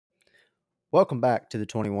Welcome back to the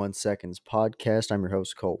 21 Seconds Podcast. I'm your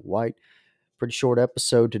host, Colt White. Pretty short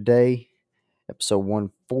episode today, episode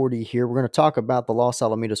 140 here. We're going to talk about the Los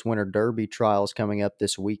Alamitos Winter Derby trials coming up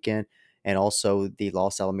this weekend and also the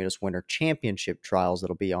Los Alamitos Winter Championship trials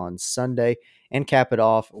that'll be on Sunday, and cap it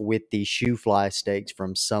off with the Shoe Fly Stakes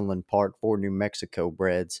from Sunland Park for New Mexico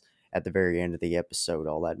breds at the very end of the episode.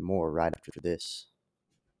 All that and more right after this.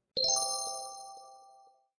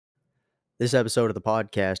 This episode of the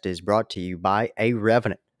podcast is brought to you by A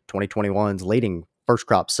Revenant, 2021's leading first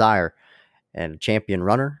crop sire and champion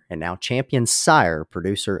runner, and now champion sire,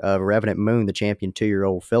 producer of Revenant Moon, the champion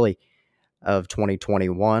 2-year-old filly of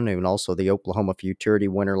 2021, and also the Oklahoma Futurity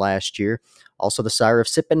winner last year. Also the sire of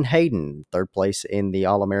Sippin' Hayden, third place in the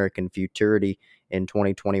All-American Futurity in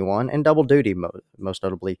 2021, and Double Duty, most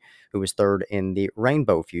notably, who was third in the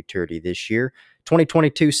Rainbow Futurity this year.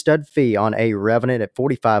 2022 stud fee on A Revenant at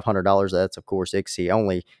 $4,500. That's, of course, ICSI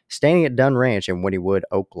only. Standing at Dunn Ranch in Wynnewood,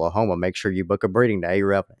 Oklahoma. Make sure you book a breeding to A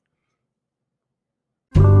Revenant.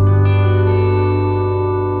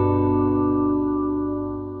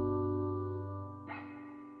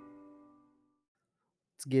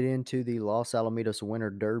 Let's get into the Los Alamitos Winter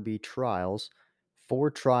Derby trials. 4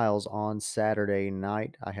 trials on Saturday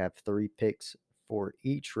night. I have 3 picks for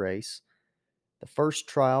each race. The first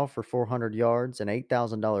trial for 400 yards and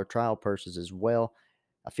 $8,000 trial purses as well.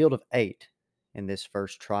 A field of 8 in this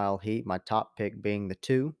first trial heat. My top pick being the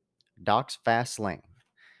 2, Doc's Fast Lane.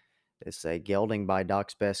 This is a gelding by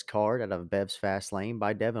Doc's Best Card out of Bev's Fast Lane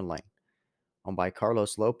by Devin Lane. Owned by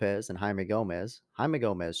Carlos Lopez and Jaime Gomez. Jaime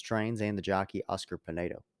Gomez trains and the jockey Oscar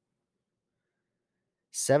Pinedo.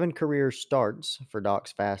 7 career starts for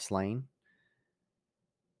Doc's Fast Lane.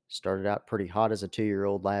 Started out pretty hot as a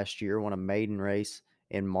 2-year-old last year. Won a maiden race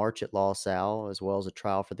in March at Los Al, as well as a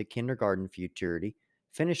trial for the Kindergarten Futurity.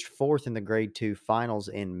 Finished 4th in the Grade 2 finals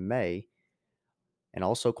in May. And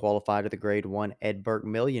also qualified to the Grade 1 Ed Burke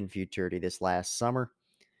Million Futurity this last summer.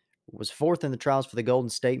 Was 4th in the trials for the Golden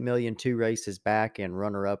State Million 2 races back, and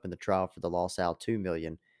runner-up in the trial for the Los Al 2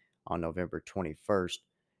 Million on November 21st.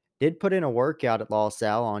 Did put in a workout at Los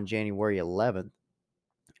Al on January 11th.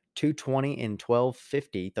 2:20 in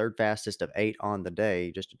 12:50, third fastest of 8 on the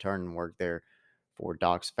day. Just a turn and work there for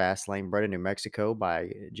Doc's Fast Lane, bred in New Mexico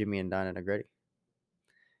by Jimmy and Dinah Negrete.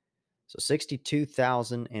 So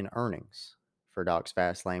 $62,000 in earnings for Doc's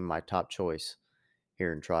Fast Lane, my top choice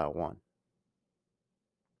here in Trial 1.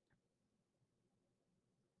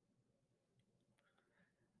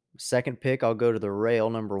 Second pick, I'll go to the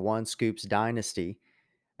rail, number 1, Scoops Dynasty,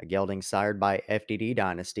 a gelding sired by FDD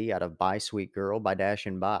Dynasty out of By Sweet Girl by Dash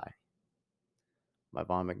and By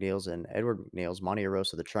Vaughn McNeils and Edward McNeils, Monte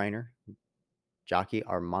Rosa the trainer, jockey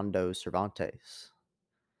Armando Cervantes.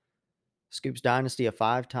 Scoops Dynasty, a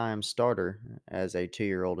 5-time starter as a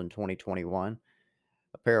 2-year-old in 2021.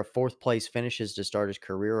 A pair of 4th-place finishes to start his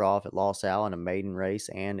career off at Los Al in a maiden race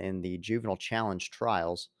and in the Juvenile Challenge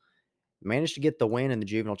trials. Managed to get the win in the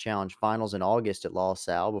Juvenile Challenge finals in August at Los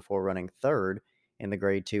Al before running 3rd in the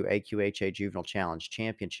Grade 2 AQHA Juvenile Challenge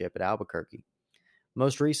Championship at Albuquerque.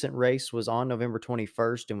 Most recent race was on November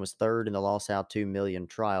 21st and was 3rd in the Los Al 2 Million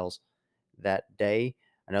trials that day.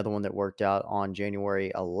 Another one that worked out on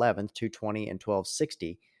January 11th, 2:20 and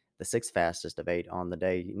 12:60, the 6th fastest of 8 on the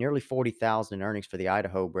day. Nearly $40,000 in earnings for the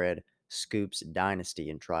Idaho bred Scoops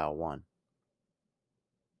Dynasty in Trial 1.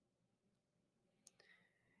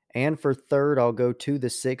 And for third, I'll go to the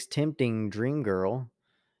 6, Tempting Dream Girl.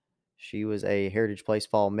 She was a Heritage Place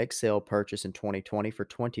Fall mix sale purchase in 2020 for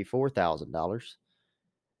 $24,000.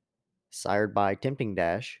 Sired by Tempting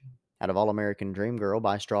Dash out of All-American Dream Girl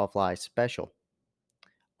by Strawfly Special.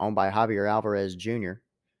 Owned by Javier Alvarez Jr.,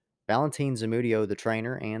 Valentin Zamudio the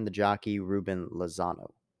trainer, and the jockey Ruben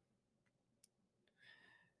Lozano.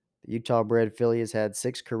 The Utah bred filly has had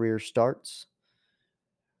 6 career starts.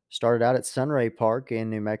 Started out at Sunray Park in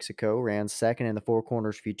New Mexico, ran 2nd in the Four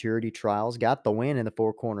Corners Futurity trials, got the win in the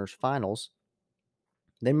Four Corners finals,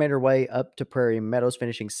 then made her way up to Prairie Meadows,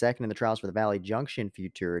 finishing 2nd in the trials for the Valley Junction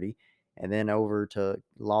Futurity, and then over to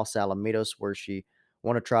Los Alamitos, where she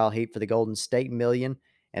won a trial heat for the Golden State Million,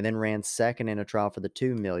 and then ran 2nd in a trial for the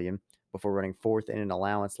 2 Million before running 4th in an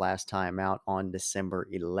allowance last time out on December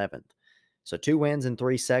 11th. So 2 wins in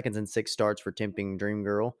 3 seconds and 6 starts for Tempting Dream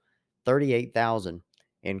Girl. $38,000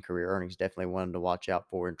 in career earnings. Definitely one to watch out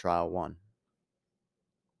for in Trial 1.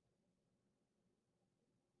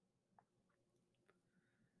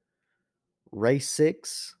 Race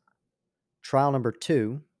 6, trial number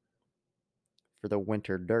 2 for the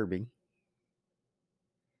Winter Derby.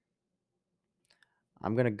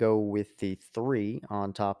 I'm going to go with the 3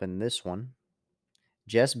 on top in this one.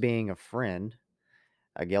 Just Being a Friend,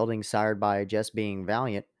 A gelding sired by Just Being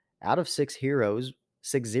Valiant out of six zeros,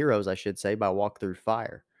 I should say, by Walk Through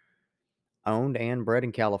Fire. Owned and bred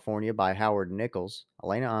in California by Howard Nichols,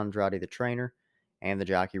 Elena Andrade, the trainer, and the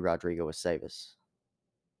jockey Rodrigo Aceves.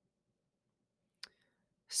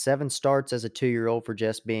 7 starts as a 2-year-old for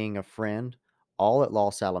Just Being a Friend, all at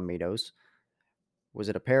Los Alamitos. Was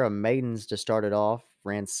it a pair of maidens to start it off?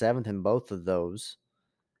 Ran 7th in both of those.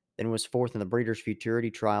 Then was 4th in the Breeders' Futurity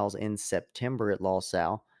Trials in September at Los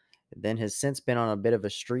Al. Then has since been on a bit of a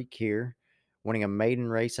streak here, winning a maiden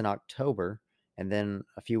race in October. And then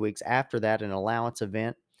a few weeks after that, an allowance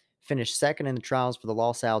event. Finished second in the trials for the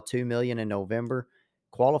Los Al 2 million in November.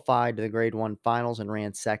 Qualified to the Grade 1 finals and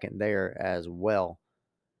ran second there as well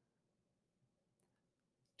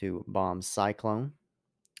to Bomb Cyclone.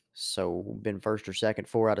 So been first or second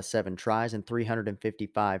 4 out of 7 tries and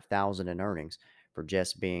 $355,000 in earnings for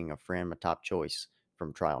Just Being a Friend, my top choice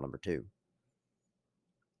from trial number 2.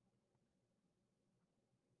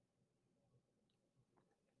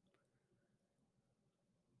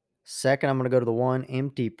 Second, I'm going to go to the one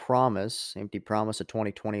Empty Promise. Empty Promise, a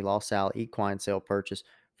 2020 Los Al equine sale purchase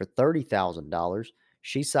for $30,000.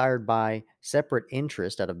 She's sired by Separate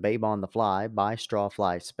Interest out of Babe on the Fly by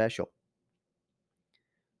Strawfly Special.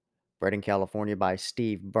 Bred in California by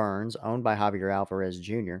Steve Burns, owned by Javier Alvarez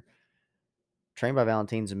Jr., trained by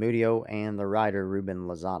Valentin Zamudio and the rider Ruben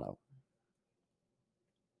Lozano.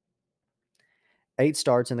 8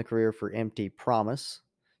 starts in the career for Empty Promise.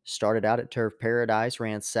 Started out at Turf Paradise,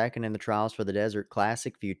 ran second in the trials for the Desert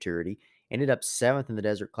Classic Futurity, ended up 7th in the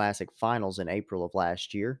Desert Classic Finals in April of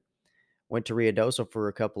last year. Went to Ruidoso for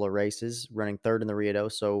a couple of races, running 3rd in the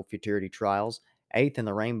Ruidoso Futurity Trials, 8th in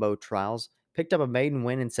the Rainbow Trials. Picked up a maiden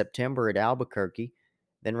win in September at Albuquerque,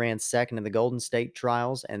 then ran 2nd in the Golden State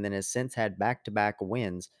Trials, and then has since had back-to-back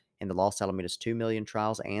wins in the Los Alamitos 2 million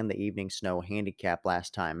Trials and the Evening Snow Handicap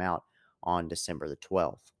last time out on December the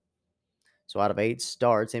 12th. So out of 8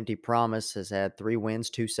 starts, Empty Promise has had 3 wins,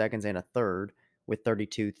 2 seconds, and a third, with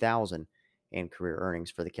 $32,000 in career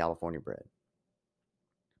earnings for the California bred.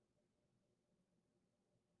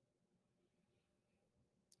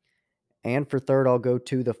 And for third, I'll go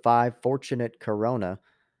to the 5 Fortunate Corona,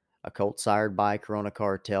 a colt sired by Corona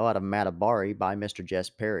Cartel out of Matabari by Mr. Jess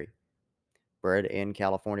Perry. Bred in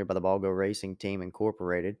California by the Balgo Racing Team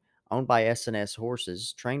Incorporated, owned by S&S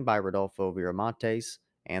Horses, trained by Rodolfo Viramontes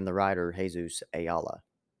and the rider Jesus Ayala.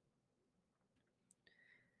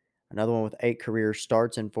 Another one with 8 career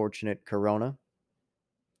starts in Fortunate Corona.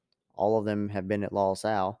 All of them have been at Los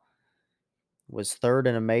Al. Was 3rd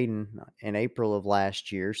in a maiden in April of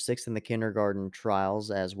last year, 6th in the kindergarten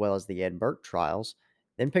trials as well as the Ed Burke trials.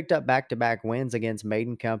 Then picked up back-to-back wins against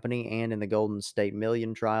Maiden Company and in the Golden State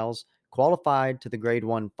Million trials. Qualified to the Grade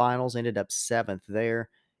 1 finals, ended up 7th there,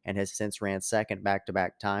 and has since ran second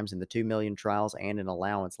back-to-back times in the 2 million trials and an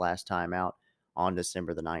allowance last time out on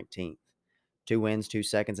December the 19th. 2 wins, 2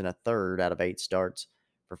 seconds, and a third out of 8 starts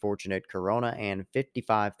for Fortunate Corona and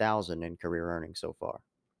 $55,000 in career earnings so far.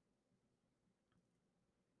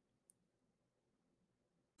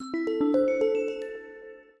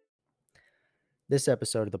 This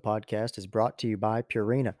episode of the podcast is brought to you by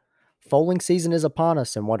Purina. Foaling season is upon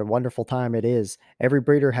us, and what a wonderful time it is. Every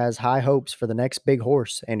breeder has high hopes for the next big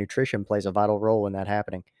horse, and nutrition plays a vital role in that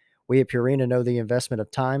happening. We at Purina know the investment of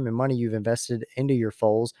time and money you've invested into your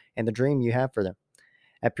foals and the dream you have for them.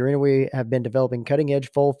 At Purina, we have been developing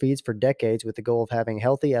cutting-edge foal feeds for decades with the goal of having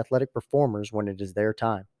healthy, athletic performers when it is their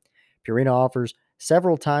time. Purina offers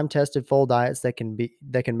several time-tested foal diets that can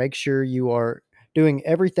make sure you are doing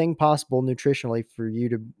everything possible nutritionally for you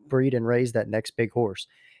to breed and raise that next big horse.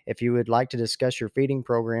 If you would like to discuss your feeding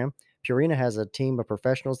program, Purina has a team of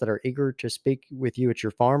professionals that are eager to speak with you at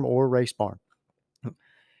your farm or race barn.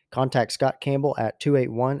 Contact Scott Campbell at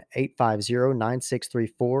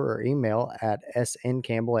 281-850-9634 or email at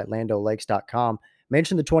sncampbell@landolakes.com.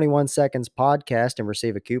 Mention the 21 Seconds podcast and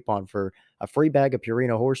receive a coupon for a free bag of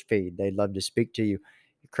Purina horse feed. They'd love to speak to you.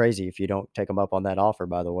 You're crazy if you don't take them up on that offer,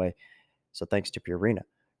 by the way. So thanks to Purina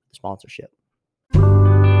for the sponsorship.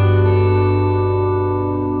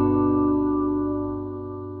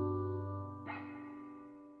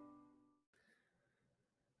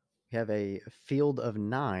 We have a field of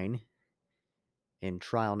 9 in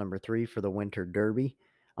trial number 3 for the Winter Derby.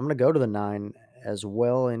 I'm going to go to the 9 as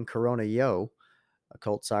well in Corona Yo, a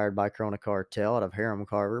colt sired by Corona Cartel out of Harem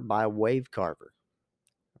Carver by Wave Carver.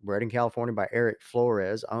 Bred in California by Eric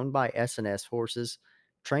Flores, owned by S&S Horses,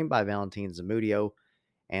 trained by Valentin Zamudio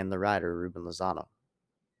and the rider Ruben Lozano.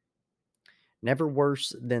 Never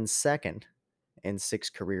worse than second in 6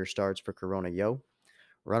 career starts for Corona Yo.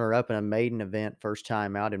 Runner up in a maiden event, first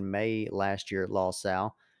time out in May last year at La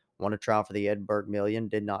Salle. Won a trial for the Edberg Million,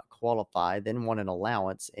 did not qualify, then won an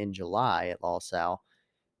allowance in July at La Salle.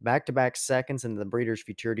 Back to back seconds in the Breeders'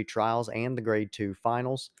 Futurity Trials and the Grade 2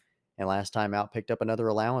 Finals. And last time out, picked up another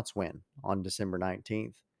allowance win on December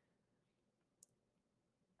 19th.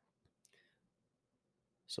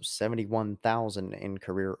 So 71,000 in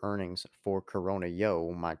career earnings for Corona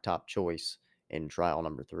Yo, my top choice in trial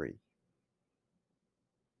number 3.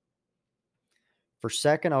 For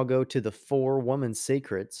second, I'll go to the 4 Woman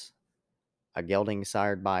Secrets, a gelding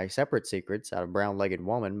sired by Separate Secrets out of Brown Legged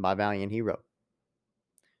Woman by Valiant Hero.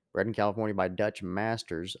 Bred in California by Dutch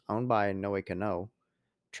Masters, owned by Noe Cano,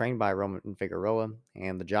 trained by Roman Figueroa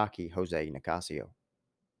and the jockey Jose Nicasio.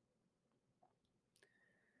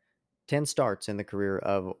 10 starts in the career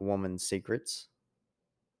of Woman Secrets.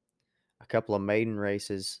 A couple of maiden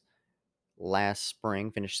races last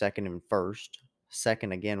spring, finished second and first.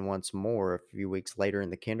 Second again once more a few weeks later in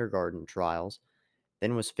the kindergarten trials.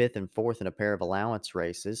 Then was fifth and fourth in a pair of allowance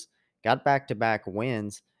races. Got back-to-back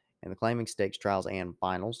wins in the Claiming Stakes trials and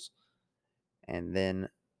finals. And then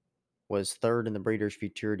was third in the Breeders'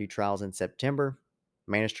 Futurity trials in September.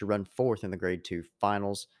 Managed to run fourth in the Grade 2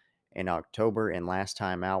 finals in October. And last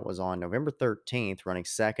time out was on November 13th, running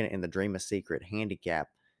second in the Dream a Secret handicap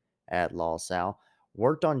at La Salle.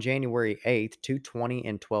 Worked on January 8th, 220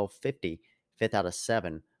 and 1250, fifth out of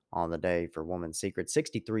 7 on the day for Woman Secret.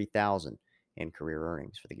 63,000 in career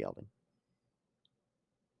earnings for the gelding.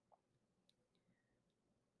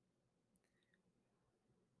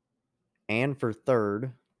 And for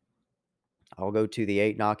third, I'll go to the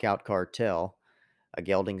 8 Knockout Cartel, a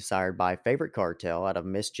gelding sired by Favorite Cartel out of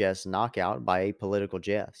Miss Jess Knockout by Apolitical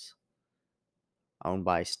Jess. Owned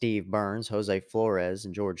by Steve Burns, Jose Flores,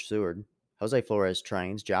 and George Seward. Jose Flores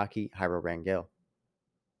trains jockey Jairo Rangel.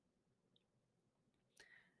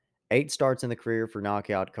 8 starts in the career for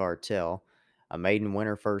Knockout Cartel, a maiden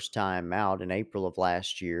winner first time out in April of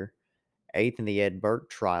last year. 8th in the Ed Burke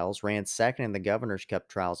trials, ran second in the Governor's Cup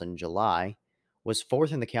trials in July, was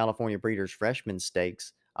 4th in the California Breeders' Freshman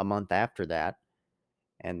Stakes a month after that,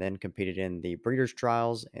 and then competed in the Breeders'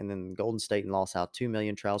 Trials and then the Golden State and La Salle 2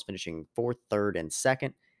 Million trials, finishing 4th, 3rd, and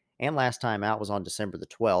 2nd. And last time out was on December the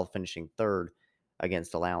 12th, finishing 3rd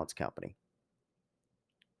against Allowance Company.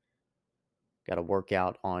 Got a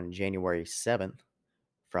workout on January 7th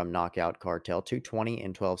from Knockout Cartel, 220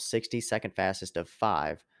 and 1260, second fastest of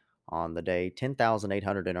 5 on the day.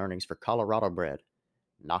 10,800 in earnings for Colorado bred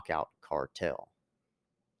Knockout Cartel.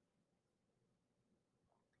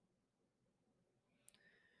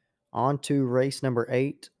 On to race number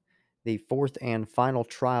 8, the 4th and final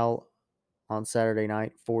trial on Saturday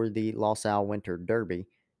night for the La Salle Winter Derby.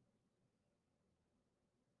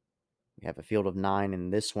 We have a field of 9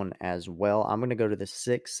 in this one as well. I'm going to go to the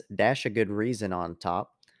 6, Dash a Good Reason on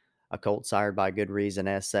top. A colt sired by Good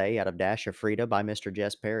Reason SA out of Dash a Frida by Mr.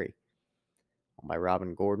 Jess Perry. By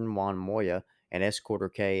Robin Gordon, Juan Moya, and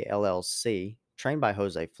Escorter K LLC, trained by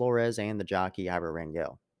Jose Flores and the jockey Ira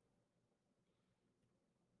Rangel.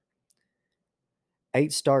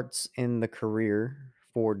 8 starts in the career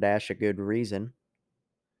for Dash a Good Reason.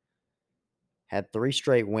 Had 3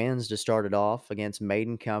 straight wins to start it off against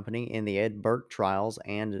Maiden Company in the Ed Burke trials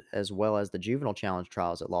and as well as the Juvenile Challenge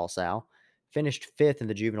trials at La Salle. Finished 5th in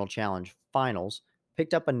the Juvenile Challenge finals.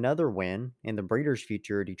 Picked up another win in the Breeders'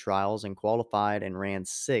 Futurity trials and qualified and ran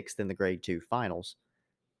 6th in the Grade 2 finals.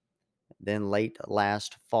 Then late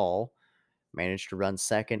last fall, managed to run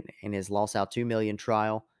second in his La Salle 2 Million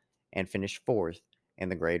trial and finished 4th in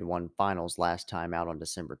the Grade 1 finals last time out on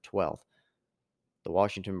December 12th. The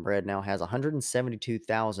Washington bred now has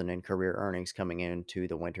 172,000 in career earnings coming into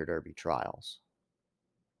the Winter Derby trials.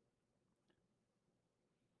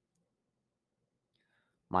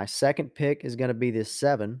 My second pick is going to be this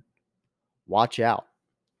 7, Watch Out.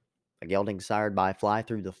 A gelding sired by Fly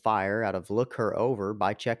Through the Fire out of Look Her Over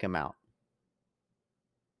by Check Him Out.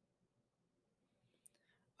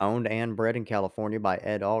 Owned and bred in California by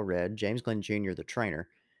Ed Allred, James Glenn Jr., the trainer,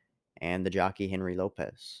 and the jockey Henry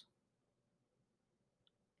Lopez.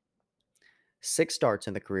 6 starts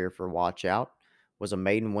in the career for Watch Out. Was a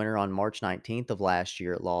maiden winner on March 19th of last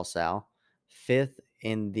year at La Salle. 5th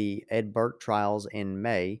in the Ed Burke trials in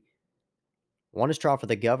May. Won his trial for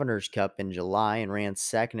the Governor's Cup in July and ran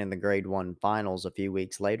second in the Grade 1 finals a few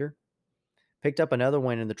weeks later. Picked up another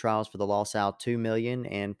win in the trials for the La Salle 2 Million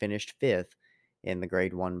and finished 5th in the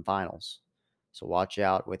Grade 1 finals. So Watch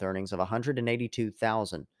Out with earnings of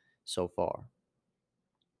 182,000 so far.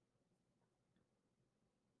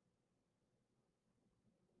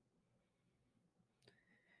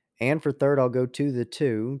 And for third, I'll go to the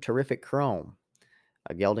 2, Terrific Chrome,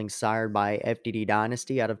 A gelding sired by FDD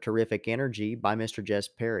Dynasty out of Terrific Energy by Mr. Jess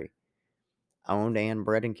Perry. Owned and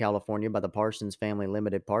bred in California by the Parsons Family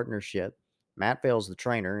Limited Partnership. Matt Vale's the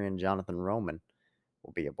trainer, and Jonathan Roman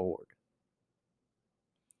will be aboard.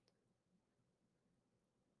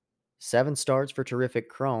 7 starts for Terrific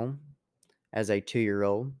Chrome as a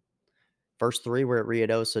 2-year-old. First 3 were at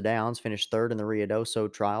Ruidoso Downs, finished third in the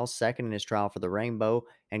Ruidoso trial, second in his trial for the Rainbow,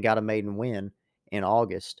 and got a maiden win in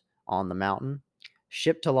August on the mountain.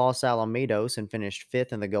 Shipped to Los Alamitos and finished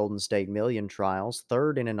 5th in the Golden State Million trials,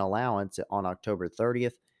 third in an allowance on October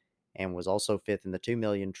 30th, and was also 5th in the 2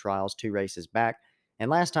 million trials 2 races back. And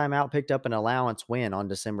last time out, picked up an allowance win on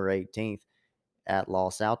December 18th at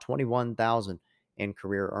Los Al, 21,000 in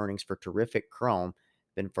career earnings for Terrific Chrome.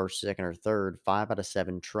 Been first, second, or third 5 out of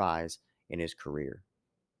 7 tries in his career.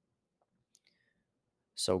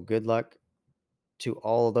 So good luck to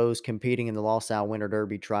all of those competing in the Los Al Winter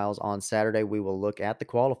Derby trials on Saturday. We will look at the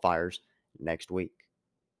qualifiers next week.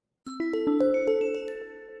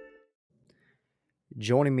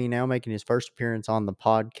 Joining me now, making his first appearance on the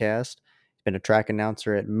podcast, he's been a track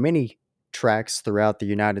announcer at many tracks throughout the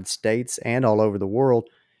United States and all over the world.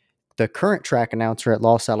 The current track announcer at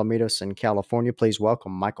Los Alamitos in California. Please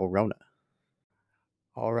welcome Michael Rona.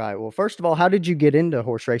 All right. Well, first of all, how did you get into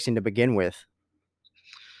horse racing to begin with?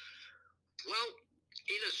 Well,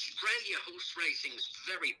 in Australia, horse racing is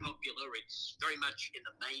very popular. It's very much in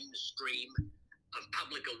the mainstream of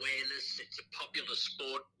public awareness. It's a popular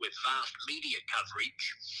sport with vast media coverage.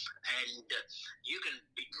 And you can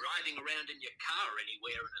be driving around in your car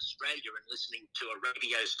anywhere in Australia and listening to a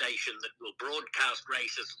radio station that will broadcast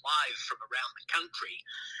races live from around the country.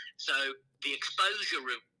 So the exposure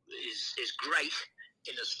is great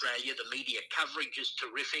in Australia. The media coverage is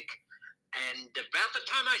terrific. And about the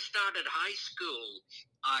time I started high school,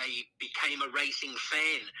 I became a racing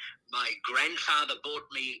fan. My grandfather bought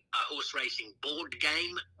me a horse racing board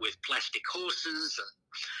game with plastic horses and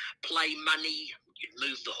play money. You'd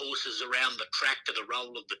move the horses around the track to the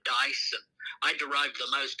roll of the dice, and I derived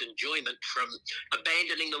the most enjoyment from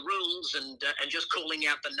abandoning the rules and just calling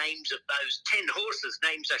out the names of those 10 horses,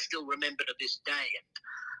 names I still remember to this day. And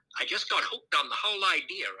I just got hooked on the whole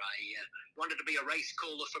idea. I wanted to be a race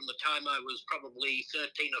caller from the time I was probably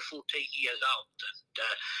 13 or 14 years old. And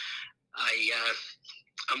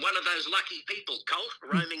I'm one of those lucky people, Colt,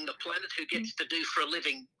 roaming the planet, who gets to do for a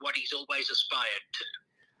living what he's always aspired to.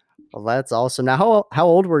 Well, that's awesome. Now, how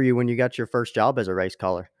old were you when you got your first job as a race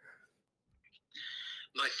caller?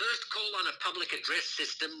 My first call on a public address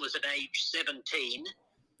system was at age 17.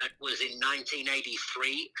 That was in 1983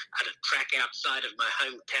 at a track outside of my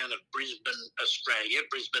hometown of Brisbane, Australia.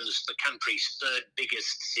 Brisbane's the country's 3rd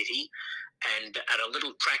biggest city. And at a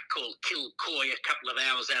little track called Kilcoy, a couple of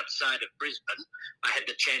hours outside of Brisbane, I had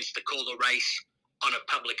the chance to call a race on a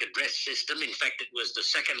public address system. In fact, it was the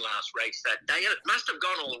second last race that day. And it must have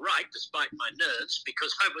gone all right, despite my nerves, because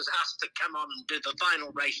I was asked to come on and do the final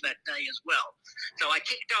race that day as well. So I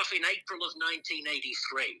kicked off in April of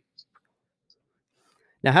 1983.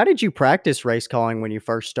 Now, how did you practice race calling when you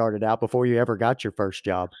first started out before you ever got your first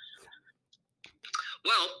job?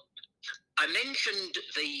 Well, I mentioned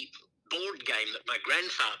the board game that my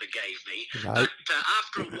grandfather gave me, Right. but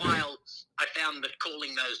after a while, I found that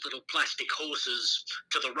calling those little plastic horses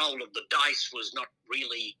to the roll of the dice was not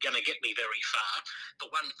really going to get me very far. For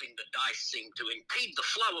one thing, the dice seemed to impede the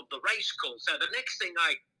flow of the race call. So the next thing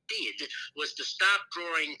I did was to start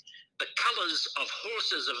drawing the colours of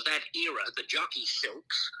horses of that era, the jockey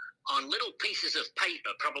silks, on little pieces of paper,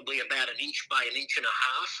 probably about 1 inch by 1.5 inches,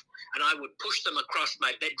 and I would push them across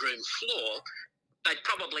my bedroom floor. They'd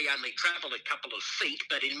probably only travel a couple of feet,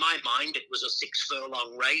 but in my mind it was a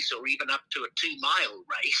 6-furlong race or even up to a 2-mile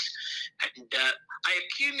race. And I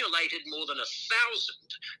accumulated more than 1,000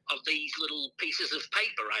 of these little pieces of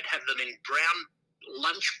paper. I'd have them in brown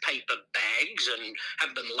lunch paper bags and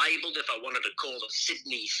have them labelled. If I wanted to call a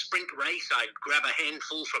Sydney sprint race, I'd grab a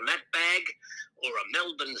handful from that bag, or a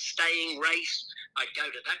Melbourne staying race, I'd go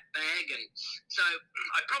to that bag. And so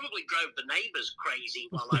I probably drove the neighbours crazy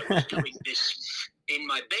while I was doing this in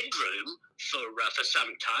my bedroom for some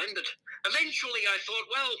time. But eventually I thought,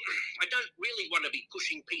 well, I don't really want to be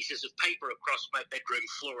pushing pieces of paper across my bedroom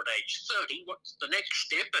floor at age 30. What's the next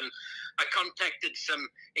step? And I contacted some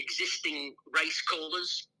existing race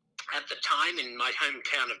callers at the time in my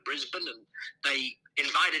hometown of Brisbane, and they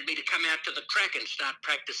invited me to come out to the track and start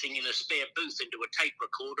practicing in a spare booth into a tape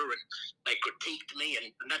recorder, and they critiqued me,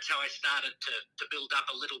 and that's how I started to build up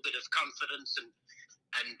a little bit of confidence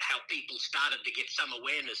and how people started to get some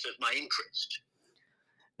awareness of my interest.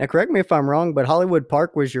 Now, correct me if I'm wrong, but Hollywood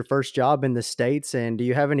Park was your first job in the States, and do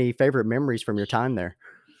you have any favorite memories from your time there?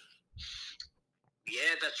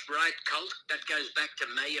 Yeah, that's right, Colt. That goes back to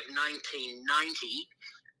May of 1990.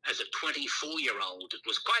 As a 24-year-old, it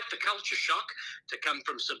was quite the culture shock to come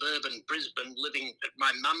from suburban Brisbane, living at my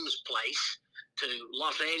mum's place, to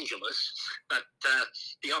Los Angeles. But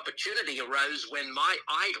the opportunity arose when my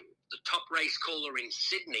idol, the top race caller in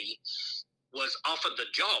Sydney, was offered the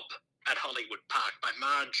job at Hollywood Park by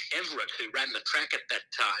Marge Everett, who ran the track at that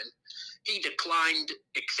time. He declined,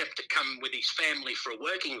 except to come with his family for a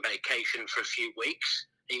working vacation for a few weeks.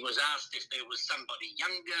 He was asked if there was somebody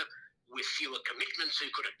younger with fewer commitments who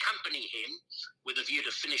could accompany him with a view to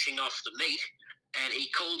finishing off the meet. And he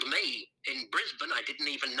called me in Brisbane. I didn't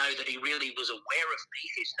even know that he really was aware of me.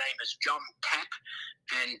 His name is John Tapp.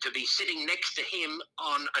 And to be sitting next to him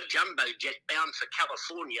on a jumbo jet bound for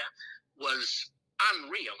California was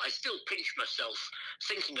unreal. I still pinch myself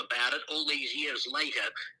thinking about it all these years later.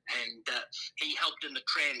 And he helped in the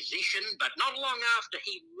transition. But not long after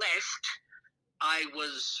he left, I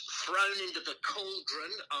was thrown into the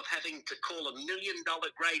cauldron of having to call $1 million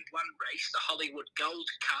Grade 1 race, the Hollywood Gold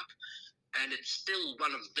Cup, and it's still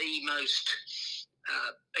one of the most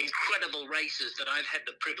incredible races that I've had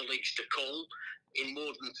the privilege to call in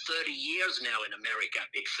more than 30 years now in America.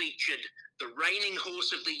 It featured the reigning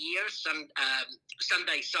horse of the year,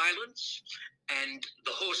 Sunday Silence, and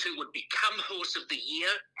the horse who would become horse of the year,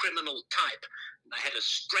 Criminal Type. They had a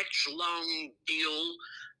stretch-long duel,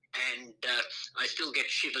 and I still get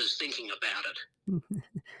shivers thinking about it.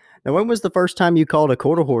 Now, when was the first time you called a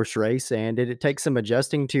quarter horse race, and did it take some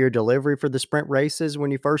adjusting to your delivery for the sprint races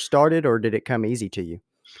when you first started, or did it come easy to you?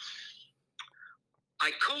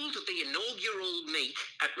 I called the inaugural meet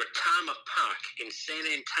at Retama Park in San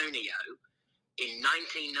Antonio in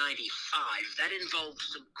 1995. That involved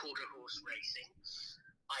some quarter horse racing.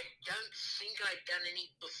 I don't think I'd done any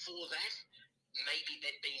before that. Maybe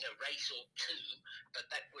there'd been a race or two, but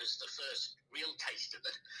that was the first real taste of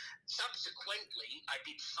it. Subsequently, I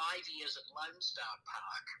did 5 years at Lone Star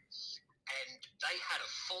Park, and they had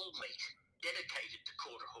a full meet dedicated to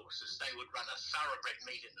quarter horses. They would run a thoroughbred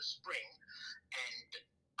meet in the spring and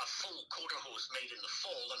a full quarter horse meet in the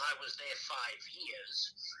fall, and I was there 5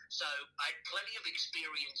 years. So I had plenty of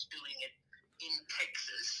experience doing it in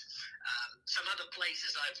Texas. Some other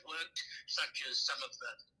places I've worked, such as some of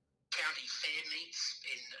the county fair meets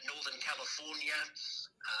in Northern California,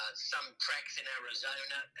 some tracks in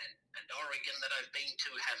Arizona and Oregon that I've been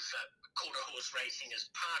to have quarter horse racing as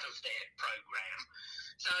part of their program.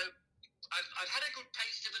 So I've had a good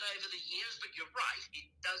taste of it over the years, but you're right, it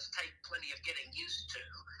does take plenty of getting used to.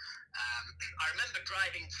 I remember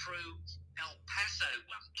driving through El Paso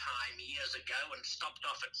one time years ago and stopped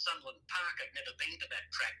off at Sunland Park. I'd never been to that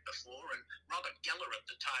track before, and Robert Geller at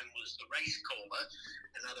the time was the race caller,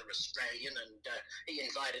 another Australian, and he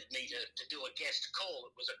invited me to do a guest call.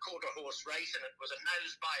 It was a quarter horse race, and it was a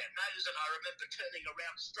nose by a nose, and I remember turning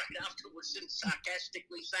around straight afterwards and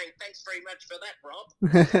sarcastically saying, "Thanks very much for that, Rob."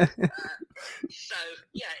 So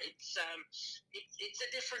yeah, it's a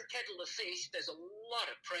different kettle of fish. There's a lot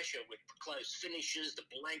of pressure with close finishes, the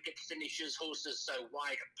blanket finishes, horses so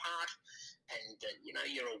wide apart, and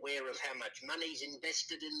you're aware of how much money's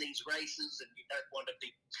invested in these races, and you don't want to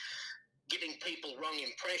be giving people wrong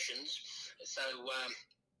impressions. So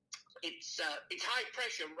it's high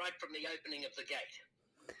pressure right from the opening of the gate.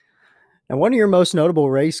 Now, one of your most notable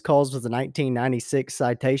race calls was the 1996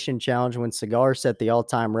 Citation Challenge when Cigar set the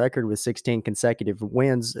all-time record with 16 consecutive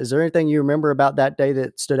wins. Is there anything you remember about that day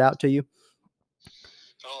that stood out to you?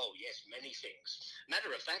 Oh, yes, many things.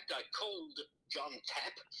 Matter of fact, I called John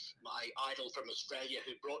Tapp, my idol from Australia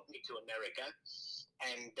who brought me to America,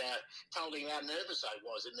 and told him how nervous I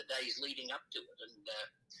was in the days leading up to it. And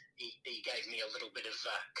he gave me a little bit of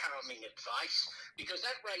calming advice, because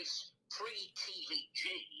that race pre-TVG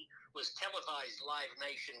was televised live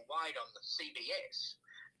nationwide on the CBS.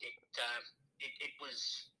 It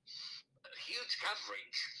was huge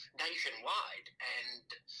coverage nationwide, and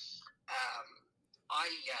I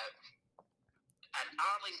at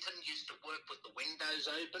Arlington used to work with the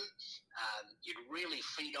windows open. You'd really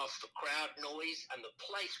feed off the crowd noise, and the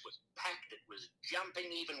place was packed. It was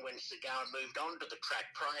jumping. Even when Cigar moved onto the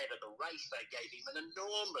track prior to the race, they gave him an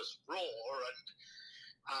enormous roar,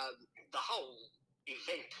 and the whole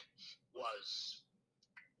event was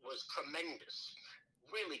tremendous.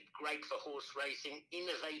 Really great for horse racing,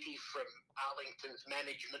 innovative from Arlington's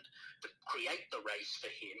management to create the race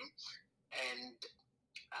for him, and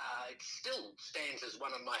it still stands as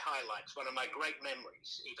one of my highlights, one of my great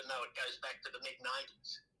memories, even though it goes back to the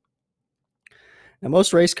mid-90s. Now,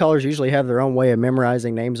 most race callers usually have their own way of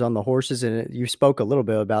memorizing names on the horses, and you spoke a little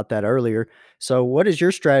bit about that earlier. So, what is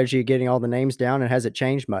your strategy of getting all the names down, and has it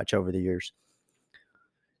changed much over the years?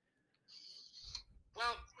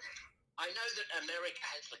 Well, I know that America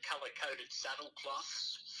has the color-coded saddle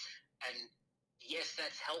cloths, and yes,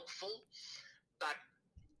 that's helpful. But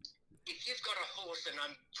if you've got a horse, and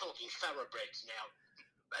I'm talking thoroughbreds now,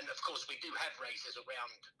 and of course we do have races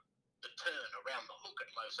around the turn, around the hook at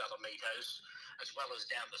Los Alamitos, as well as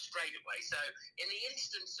down the straightaway. So in the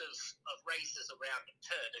instance of races around a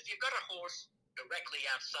turn, if you've got a horse directly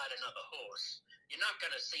outside another horse, you're not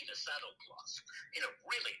going to see the saddle cloth. In a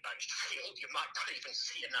really bunched field, you might not even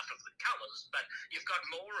see enough of the colours, but you've got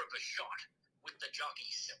more of a shot with the jockey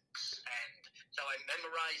silks. And so I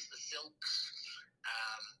memorised the silks,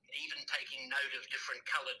 even taking note of different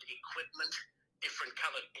coloured equipment. Different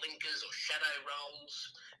coloured blinkers or shadow rolls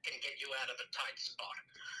can get you out of a tight spot.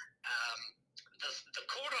 The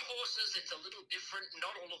quarter horses, it's a little different.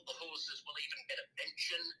 Not all of the horses will even get a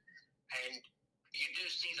mention, and you do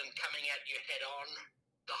see them coming at you head on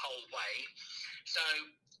the whole way. So,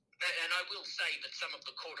 and I will say that some of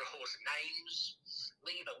the quarter horse names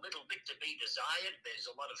leave a little bit to be desired. There's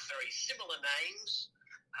a lot of very similar names,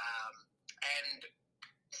 and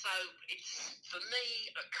so it's, for me,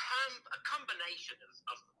 a combination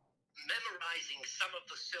of memorizing some of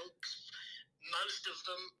the silks, most of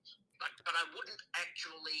them, but I wouldn't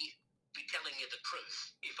actually be telling you the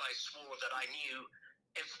truth if I swore that I knew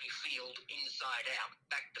every field inside out,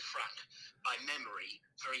 back to front, by memory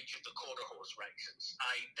for each of the quarter horse races.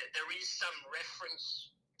 There is some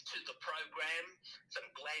reference to the program, some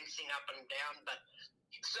glancing up and down, but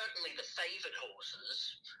certainly the favoured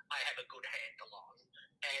horses I have a good handle on.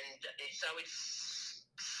 And so it's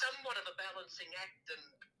somewhat of a balancing act, and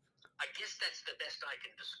I guess that's the best I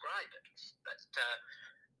can describe it. But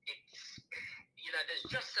it's, there's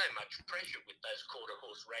just so much pressure with those quarter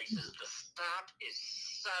horse races. The start is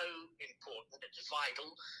so important. It's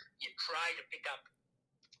vital. You try to pick up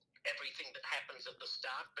everything that happens at the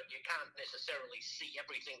start, but you can't necessarily see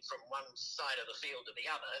everything from one side of the field to the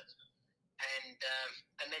other.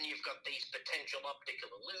 And then you've got these potential optical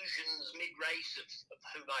illusions mid-race of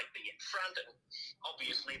who might be in front, and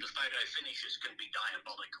obviously the photo finishes can be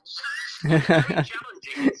diabolical. So it's very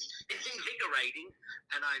challenging. It's invigorating,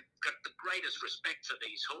 and I've got the greatest respect for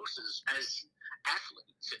these horses as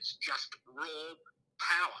athletes. It's just raw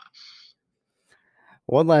power.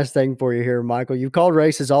 One last thing for you here, Michael. You've called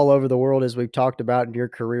races all over the world, as we've talked about in your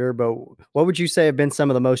career, but what would you say have been some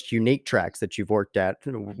of the most unique tracks that you've worked at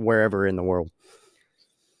wherever in the world?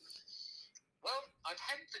 Well, I've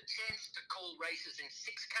had the chance to call races in 6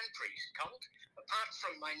 countries, Colt. Apart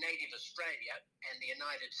from my native Australia and the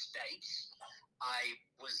United States, I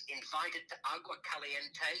was invited to Agua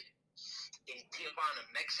Caliente in Tijuana,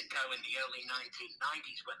 Mexico in the early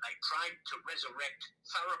 1990s when they tried to resurrect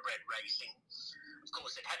thoroughbred racing. Of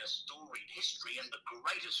course, it had a storied history, and the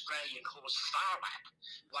great Australian horse Phar Lap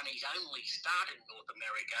won his only start in North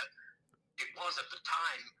America. It was at the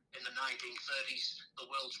time, in the 1930s, the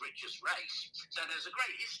world's richest race. So there's a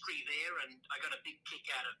great history there, and I got a big kick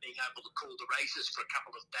out of being able to call the races for a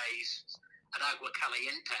couple of days at Agua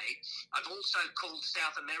Caliente. I've also called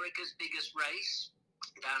South America's biggest race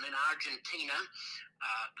down in Argentina,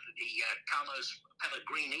 the Carlos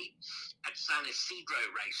Pellegrini at San Isidro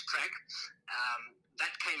racetrack.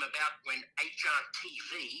 That came about when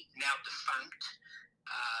HRTV, now defunct,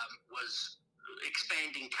 was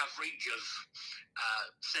expanding coverage of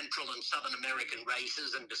Central and Southern American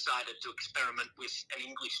races and decided to experiment with an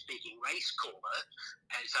English-speaking race caller.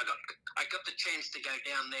 And so I got the chance to go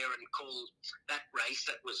down there and call that race.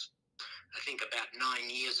 That was, I think, about 9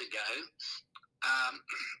 years ago.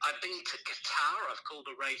 I've been to Qatar. I've called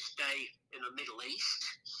a race day in the Middle East.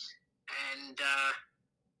 And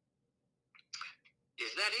is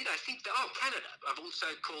that it? I think, Canada. I've also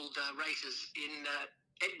called races in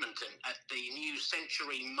Edmonton at the new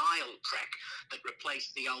Century Mile track that replaced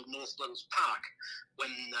the old Northlands Park when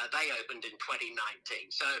they opened in 2019.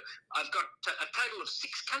 So I've got a total of 6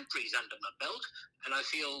 countries under my belt, and I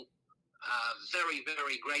feel very,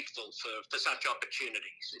 very grateful for such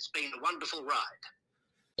opportunities. It's been a wonderful ride.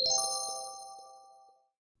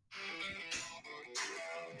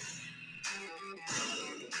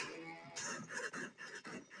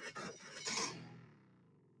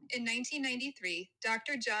 In 1993,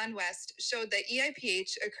 Dr. John West showed that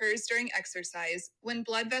EIPH occurs during exercise when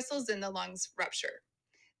blood vessels in the lungs rupture.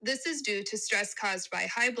 This is due to stress caused by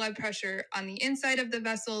high blood pressure on the inside of the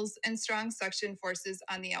vessels and strong suction forces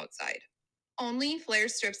on the outside. Only flare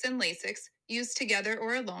strips and Lasix, used together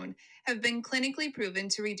or alone, have been clinically proven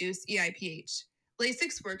to reduce EIPH.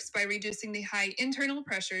 Lasix works by reducing the high internal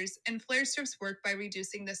pressures, and flare strips work by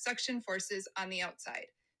reducing the suction forces on the outside.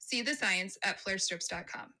 See the science at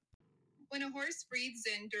flarestrips.com. When a horse breathes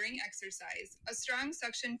in during exercise, a strong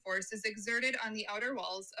suction force is exerted on the outer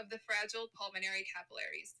walls of the fragile pulmonary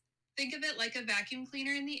capillaries. Think of it like a vacuum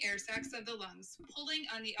cleaner in the air sacs of the lungs, pulling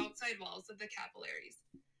on the outside walls of the capillaries.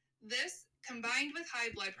 This, combined with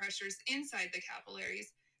high blood pressures inside the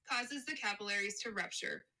capillaries, causes the capillaries to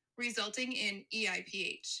rupture, resulting in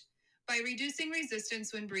EIPH. By reducing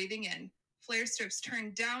resistance when breathing in, flare strips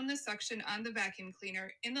turn down the suction on the vacuum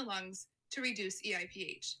cleaner in the lungs to reduce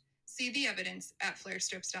EIPH. See the evidence at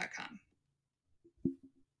flarestrips.com.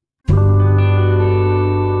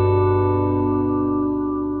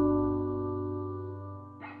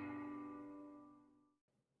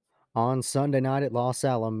 On Sunday night at Los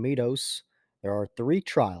Alamitos, there are 3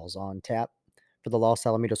 trials on tap for the Los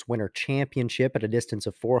Alamitos Winter Championship at a distance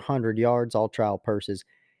of 400 yards. All trial purses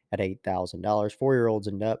at $8,000. 4-year-olds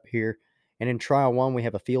and up here. And in trial 1, we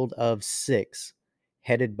have a field of 6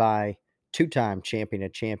 headed by 2-time champion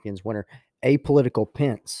of champions winner Apolitical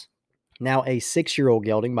Pence. Now a 6-year-old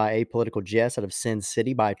gelding by Apolitical Jess out of Sin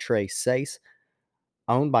City by Trey Sace.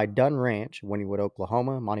 Owned by Dunn Ranch, Wynnewood,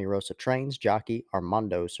 Oklahoma. Monte Rosa trains jockey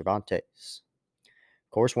Armando Cervantes.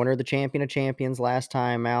 Of course, winner of the Champion of Champions last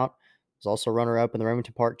time out. Was also runner-up in the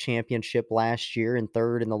Remington Park Championship last year and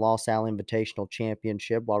third in the Los Al Invitational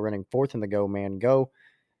Championship while running fourth in the Go Man Go.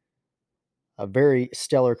 A very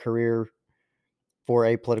stellar career for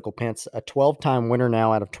Apolitical Pence. A 12-time winner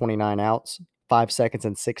now out of 29 outs, 5 seconds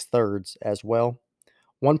and 6 thirds as well.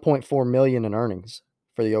 $1.4 million in earnings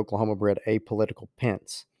for the Oklahoma-bred Apolitical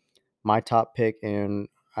Pence. My top pick, and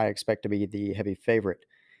I expect to be the heavy favorite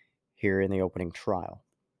here in the opening trial.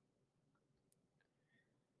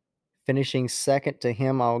 Finishing second to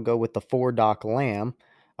him, I'll go with the 4 Doc Lamb,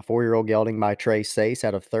 a 4-year-old gelding by Trey Sace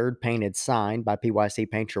out of third, painted signed by PYC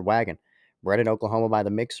Paint Your Wagon. Bred in Oklahoma by the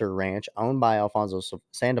Mixer Ranch, owned by Alfonso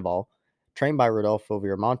Sandoval, trained by Rodolfo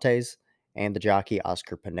Viramontes, and the jockey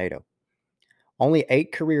Oscar Pinedo. Only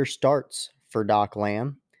 8 career starts for Doc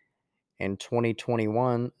Lamb. In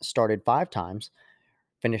 2021, started 5 times.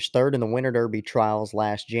 Finished third in the Winter Derby trials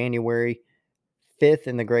last January, 5th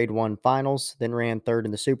in the Grade 1 finals, then ran third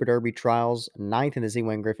in the Super Derby trials, 9th in the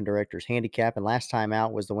Z-Wing Griffin Directors Handicap, and last time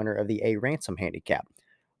out was the winner of the A. Ransom Handicap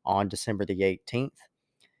on December the 18th.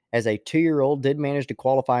 As a 2-year-old, did manage to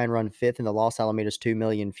qualify and run 5th in the Los Alamitos 2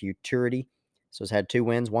 Million Futurity. So has had 2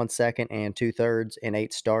 wins, 1 second, and 2 thirds in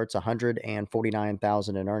 8 starts, $149,000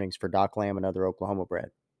 in earnings for Doc Lamb, another Oklahoma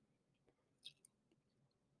bred.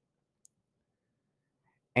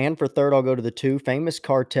 And for third, I'll go to the 2 Famous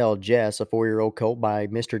Cartel Jess, a 4-year-old colt by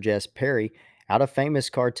Mr. Jess Perry, out of Famous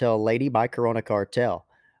Cartel Lady by Corona Cartel.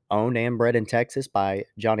 Owned and bred in Texas by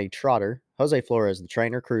Johnny Trotter. Jose Flores, the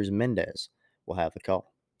trainer. Cruz Mendez will have the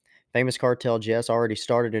call. Famous Cartel Jess already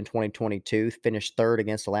started in 2022, finished third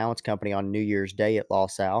against Allowance Company on New Year's Day at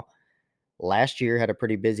Los Al. Last year had a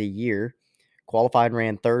pretty busy year. Qualified and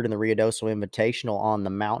ran third in the Ruidoso Invitational on the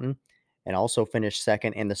mountain, and also finished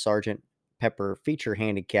second in the Sergeant Pepper Feature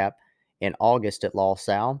Handicap in August at Los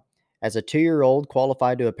Al. As a 2-year-old,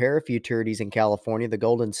 qualified to a pair of futurities in California, the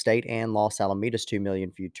Golden State and Los Alamitos 2 Million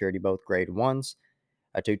Futurity, both Grade 1s.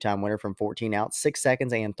 A 2-time winner from 14 outs, 6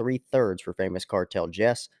 seconds and 3 thirds for Famous Cartel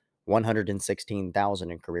Jess.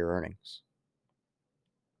 $116,000 in career earnings.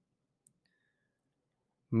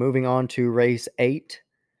 Moving on to race 8,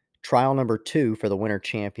 trial number 2 for the Winter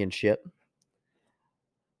Championship.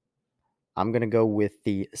 I'm going to go with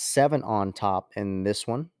the 7 on top in this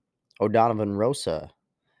one. O'Donovan Rosa,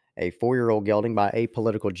 a 4-year-old gelding by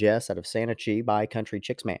Apolitical Jess out of Santa Che by Country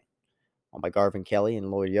Chicksman. Owned by Garvin Kelly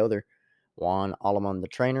and Lloyd Yoder. Juan Alamon, the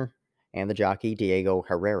trainer, and the jockey Diego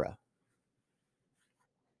Herrera.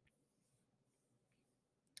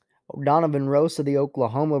 O'Donovan Rosa, the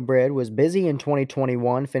Oklahoma bred, was busy in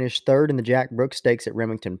 2021, finished third in the Jack Brooks Stakes at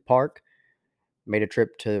Remington Park. Made a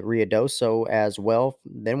trip to Ruidoso as well,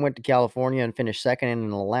 then went to California and finished second in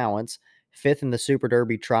an allowance, 5th in the Super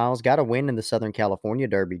Derby trials, got a win in the Southern California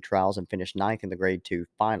Derby trials, and finished 9th in the Grade 2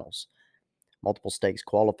 finals. Multiple stakes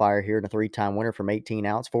qualifier here and a 3-time winner from 18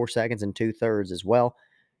 outs, 4 seconds and 2 thirds as well.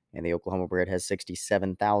 And the Oklahoma bred has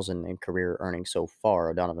 $67,000 in career earnings so far.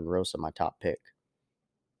 O'Donovan Rosa, my top pick.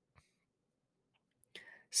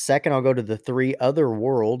 Second, I'll go to the 3 Other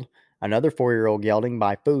World, another 4-year-old gelding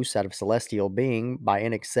by Foose out of Celestial Being by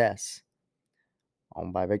In Excess.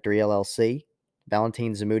 Owned by Victory LLC,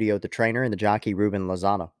 Valentin Zamudio, the trainer, and the jockey Ruben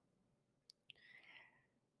Lozano.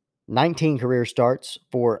 19 career starts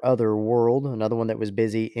for Other World, another one that was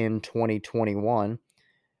busy in 2021.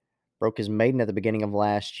 Broke his maiden at the beginning of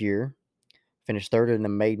last year. Finished third in the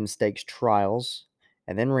maiden stakes trials,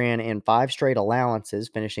 and then ran in 5 straight allowances,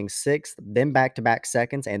 finishing 6th, then back-to-back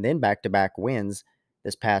seconds, and then back-to-back wins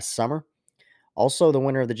this past summer. Also the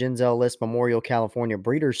winner of the Ginzel List Memorial California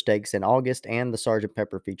Breeders' Stakes in August and the Sgt.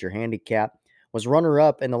 Pepper Feature Handicap, was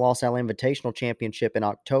runner-up in the Los Al Invitational Championship in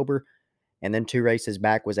October, and then 2 races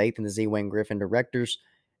back was 8th in the Z-Wing Griffin Directors,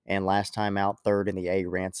 and last time out 3rd in the A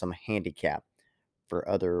Ransom Handicap for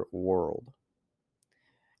Other World.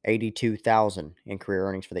 $82,000 in career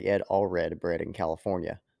earnings for the Ed Allred bred in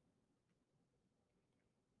California.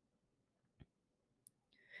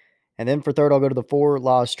 And then for third, I'll go to the 4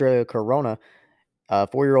 La Estrella Corona,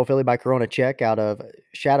 4-year-old filly by Corona Check out of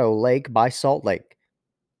Shadow Lake by Salt Lake.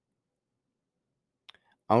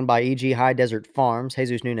 Owned by E.G. High Desert Farms,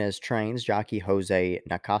 Jesus Nunez trains, jockey Jose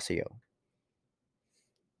Nicasio.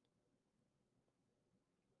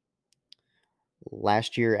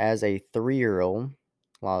 Last year as a 3-year-old,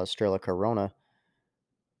 La Estrella Corona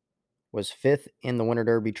was 5th in the Winter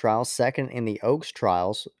Derby trials, 2nd in the Oaks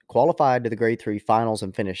trials, qualified to the Grade 3 finals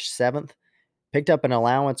and finished 7th. Picked up an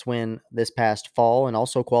allowance win this past fall and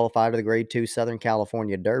also qualified to the Grade 2 Southern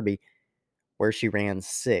California Derby, where she ran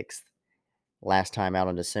 6th last time out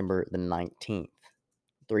on December the 19th.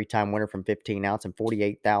 3-time winner from 15 outs and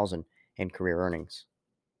 $48,000 in career earnings.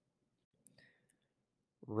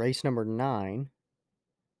 Race number 9,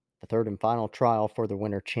 the third and final trial for the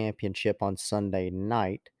Winter Championship on Sunday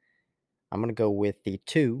night. I'm going to go with the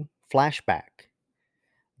 2 Flashback.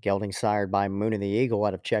 Gelding sired by Moon and the Eagle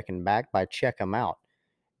out of Check and Back by Check 'em Out.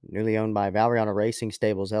 Newly owned by Valeriana Racing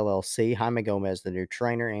Stables LLC, Jaime Gomez, the new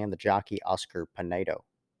trainer, and the jockey Oscar Pinedo.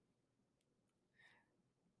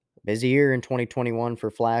 Busy year in 2021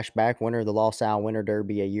 for Flashback, winner of the Los Al Winter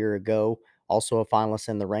Derby a year ago, also a finalist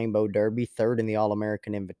in the Rainbow Derby, 3rd in the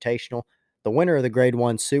All-American Invitational, the winner of the Grade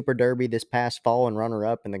 1 Super Derby this past fall, and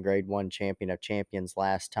runner-up in the Grade 1 Champion of Champions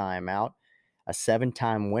last time out, a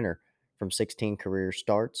 7-time winner from 16 career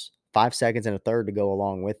starts, 5 seconds and a third to go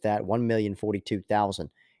along with that, $1,042,000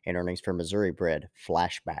 in earnings for Missouri-bred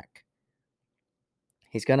Flashback.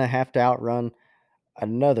 He's going to have to outrun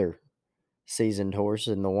another seasoned horse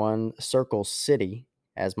in the 1 Circle City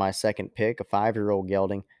as my second pick, a 5-year-old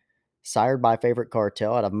gelding, sired by Favorite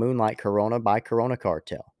Cartel out of Moonlight Corona by Corona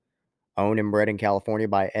Cartel. Owned and bred in California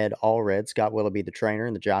by Ed Allred, Scott Willoughby the trainer,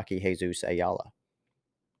 and the jockey Jesus Ayala.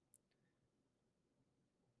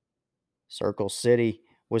 Circle City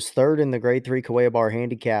was 3rd in the Grade 3 Cahuilla Bar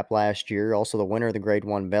Handicap last year, also the winner of the Grade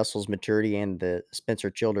 1 Vessels Maturity and the Spencer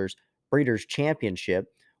Childers Breeders' Championship,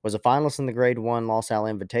 was a finalist in the Grade 1 Los Al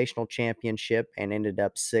Invitational Championship, and ended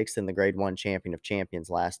up 6th in the Grade 1 Champion of Champions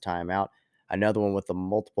last time out. Another one with the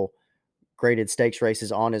multiple graded stakes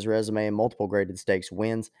races on his resume and multiple graded stakes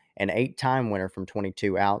wins. An 8-time winner from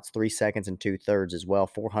 22 outs, 3 seconds and 2/3 as well,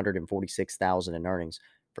 $446,000 in earnings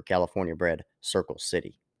for California-bred Circle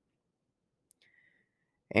City.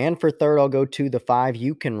 And for third, I'll go to the 5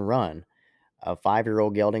 You Can Run, a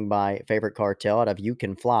 5-year-old gelding by Favorite Cartel out of You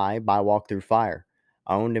Can Fly by Walk Through Fire.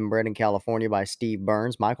 Owned and bred in California by Steve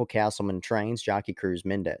Burns, Michael Castleman trains, jockey Cruz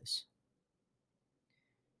Mendez.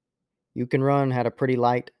 You Can Run had a pretty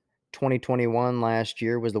light 2021 last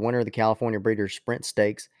year, was the winner of the California Breeders' Sprint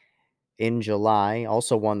Stakes in July,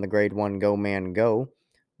 also won the Grade 1 Go Man Go,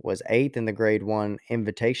 was 8th in the Grade 1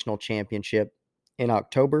 Invitational Championship in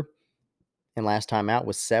October, and last time out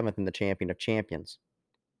was 7th in the Champion of Champions.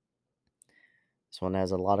 This one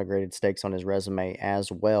has a lot of graded stakes on his resume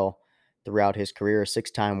as well throughout his career. A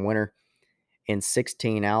 6-time winner in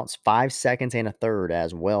 16 outs, 5 seconds and a third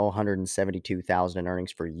as well, $172,000 in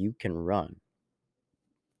earnings for You Can Run.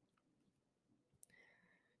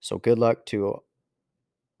 So good luck to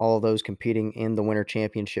all of those competing in the Winter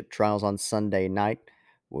Championship trials on Sunday night.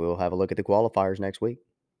 We'll have a look at the qualifiers next week.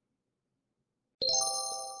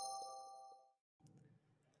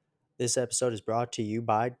 This episode is brought to you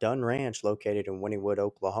by Dunn Ranch, located in Wynnewood,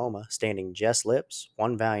 Oklahoma, standing Jess Lips,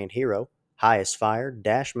 One Valiant Hero, Highest Fire,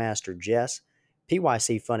 Dash Master Jess,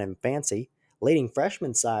 PYC Fun and Fancy, leading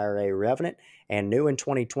freshman sire A Revenant, and new in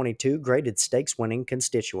 2022 graded stakes winning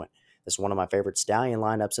Constituent. This is one of my favorite stallion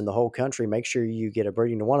lineups in the whole country. Make sure you get a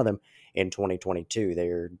breeding to one of them in 2022.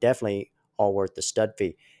 They're definitely all worth the stud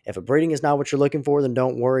fee. If a breeding is not what you're looking for, then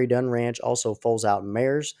don't worry. Dunn Ranch also foals out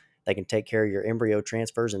mares. They can take care of your embryo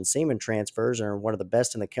transfers and semen transfers and are one of the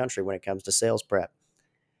best in the country when it comes to sales prep.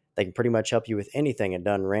 They can pretty much help you with anything at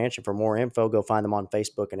Dunn Ranch. And for more info, go find them on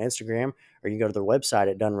Facebook and Instagram, or you can go to their website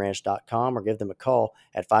at dunranch.com or give them a call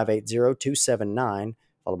at 580-279,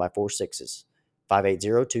 followed by 4 6s.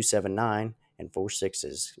 580-279 and 4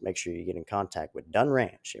 6s. Make sure you get in contact with Dunn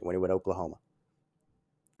Ranch in Wynnewood, Oklahoma.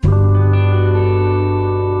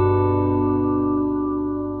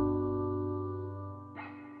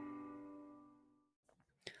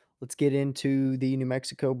 get into the New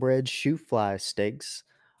Mexico bred Shoe Fly Stakes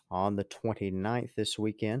on the 29th this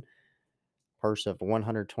weekend. Purse of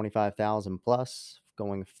 125,000 plus,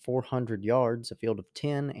 going 400 yards, a field of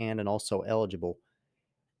 10, and an also eligible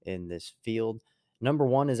in this field. Number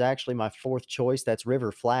one is actually my fourth choice. That's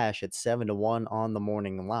River Flash at 7-1 on the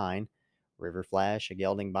morning line. River Flash, a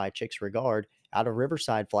gelding by Chicks Regard, out of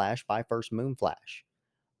Riverside Flash by First Moon Flash.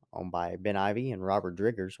 Owned by Ben Ivy and Robert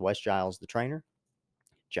Driggers, Wes Giles the trainer,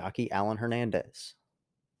 jockey Alan Hernandez.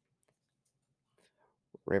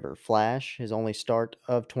 River Flash, his only start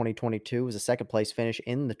of 2022 was a second place finish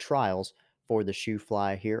in the trials for the Shoe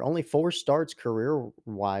Fly here. Only 4 starts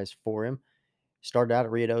career-wise for him. Started out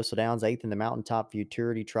at Ruidoso Downs, 8th in the Mountaintop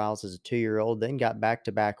Futurity Trials as a 2-year-old, then got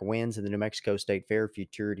back-to-back wins in the New Mexico State Fair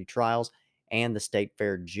Futurity Trials and the State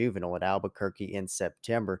Fair Juvenile at Albuquerque in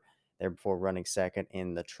September, there before running second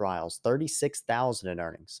in the trials. $36,000 in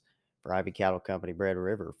earnings for Ivy Cattle Company bred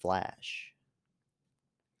River Flash.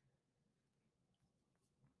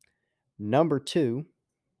 Number 2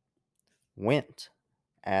 went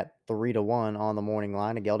at 3-1 on the morning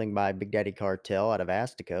line, a gelding by Big Daddy Cartel out of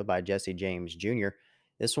Azteca by Jesse James Jr.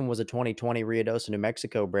 This one was a 2020 Ruidoso, New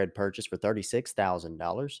Mexico bred purchase for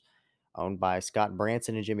 $36,000. Owned by Scott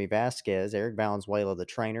Branson and Jimmy Vasquez, Eric Valenzuela the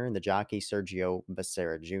trainer, and the jockey Sergio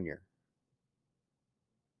Becerra Jr.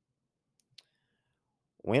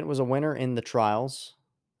 Went was a winner in the trials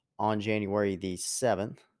on January the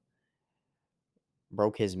 7th.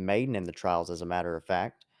 Broke his maiden in the trials, as a matter of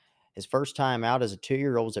fact. His first time out as a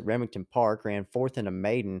 2-year-old was at Remington Park, ran 4th in a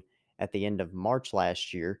maiden at the end of March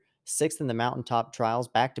last year, 6th in the Mountaintop Trials,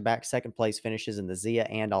 back-to-back second-place finishes in the Zia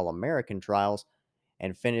and All-American Trials,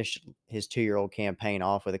 and finished his 2-year-old campaign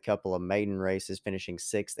off with a couple of maiden races, finishing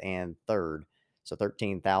 6th and 3rd. So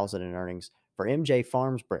 $13,000 in earnings for MJ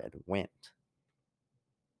Farms bred Went.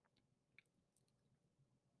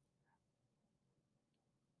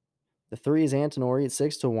 The 3 is Antonori at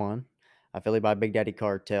 6-1. A filly by Big Daddy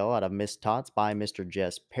Cartel out of Miss Tots by Mr.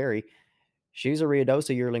 Jess Perry. She's a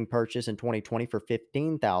Ruidoso yearling purchase in 2020 for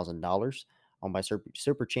 $15,000. Owned by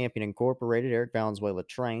Super Champion Incorporated, Eric Valenzuela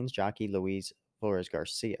trains, jockey Luis Flores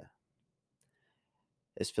Garcia.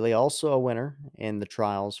 This filly also a winner in the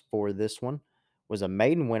trials for this one. Was a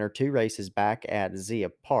maiden winner 2 races back at Zia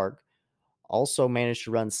Park. Also managed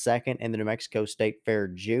to run second in the New Mexico State Fair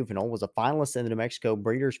Juvenile. Was a finalist in the New Mexico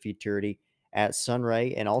Breeders' Futurity at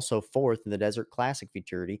Sunray, and also 4th in the Desert Classic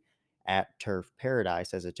Futurity at Turf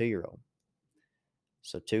Paradise as a 2-year-old.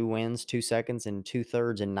 So 2 wins, 2 seconds, and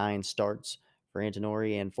 2/3 in 9 starts for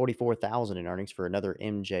Antonori, and $44,000 in earnings for another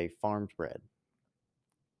MJ Farms bred.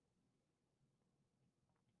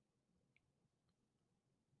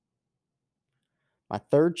 My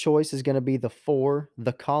third choice is going to be the 4,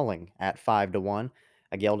 The Calling, at 5-1.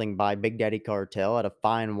 A gelding by Big Daddy Cartel out of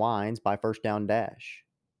Fine Wines by First Down Dash.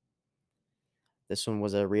 This one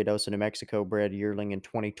was a Ruidoso, New Mexico bred yearling in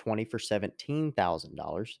 2020 for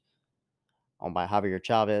 $17,000. Owned by Javier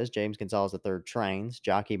Chavez, James Gonzalez III trains,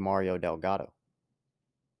 jockey Mario Delgado.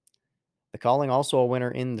 The Calling also a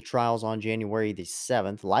winner in the trials on January the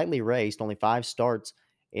 7th. Lightly raced, only 5 starts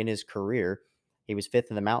in his career. He was 5th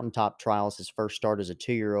in the Mountaintop Trials, his first start as a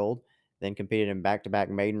 2-year-old, then competed in back-to-back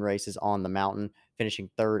maiden races on the mountain, finishing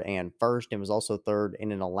 3rd and 1st, and was also 3rd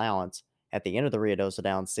in an allowance at the end of the Ruidoso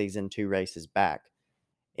Downs season, 2 races back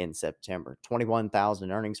in September. $21,000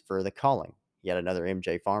 in earnings for The Calling, yet another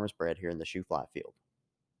MJ Farms bred here in the Shoe Fly field.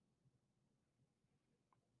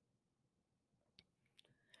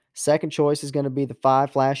 Second choice is going to be the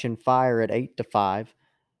 5, Flash and Fire, at 8-5.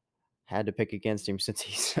 Had to pick against him since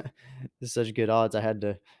he's such good odds. I had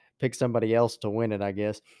to pick somebody else to win it, I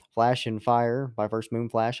guess. Flash and Fire by First Moon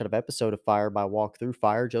Flash out of Episode of Fire by Walk Through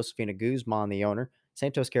Fire. Josefina Guzman, the owner.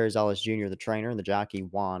 Santos Carrizales Jr., the trainer, and the jockey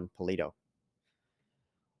Juan Polito.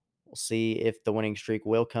 We'll see if the winning streak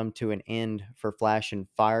will come to an end for Flash and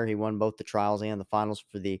Fire. He won both the trials and the finals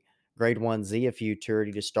for the Grade 1 Zia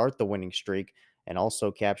Futurity to start the winning streak, and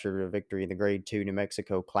also captured a victory in the Grade 2 New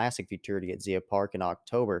Mexico Classic Futurity at Zia Park in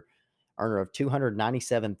October. Earner of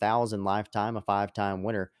 $297,000 lifetime, a 5-time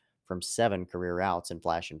winner from 7 career outs in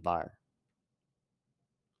Flash and Fire.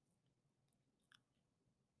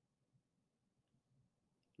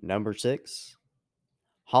 Number 6,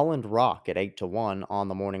 Holland Rock at 8-1 on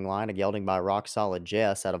the morning line, a gelding by Rock Solid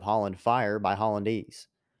Jess out of Holland Fire by Hollandaise.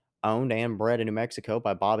 Owned and bred in New Mexico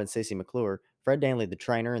by Bob and Sissy McClure, Fred Danley the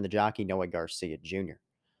trainer, and the jockey Noah Garcia Jr.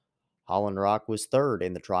 Holland Rock was 3rd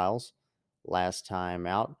in the trials last time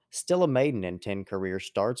out. Still a maiden in 10 career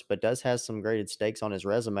starts, but does have some graded stakes on his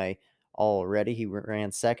resume already. He ran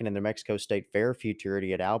 2nd in the New Mexico State Fair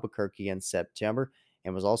Futurity at Albuquerque in September,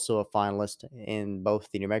 and was also a finalist in both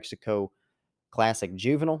the New Mexico Classic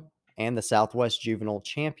Juvenile and the Southwest Juvenile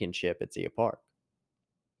Championship at Zia Park.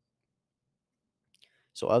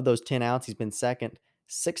 So of those 10 outs, he's been second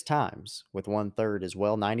 6 times with 1/3 as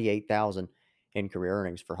well, $98,000 in career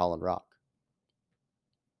earnings for Holland Rock.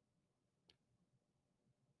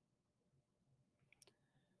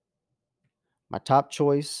 My top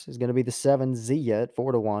choice is going to be the 7 Zia at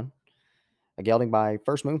 4-1. A gelding by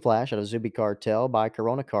First Moon Flash out of Zuby Cartel, by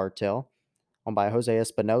Corona Cartel, owned by Jose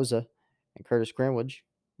Espinoza and Curtis Greenwich,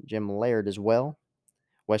 Jim Laird as well.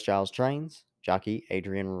 West Giles Trains, jockey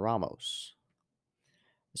Adrian Ramos.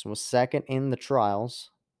 This one was second in the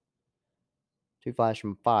trials. 2 Flash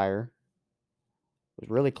from Fire. Was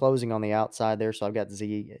really closing on the outside there, so I've got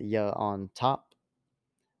Zia on top.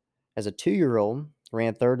 As a 2-year-old,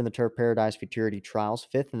 ran 3rd in the Turf Paradise Futurity Trials,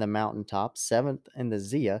 5th in the Mountaintop, 7th in the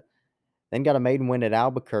Zia. Then got a maiden win at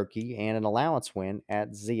Albuquerque and an allowance win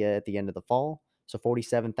at Zia at the end of the fall. So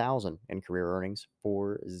 $47,000 in career earnings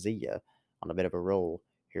for Zia on a bit of a roll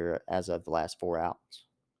here as of the last 4 outs.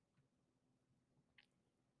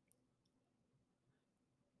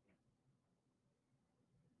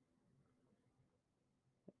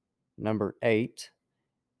 Number 8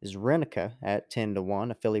 is Renica at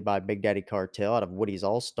 10-1, a filly by Big Daddy Cartel out of Woody's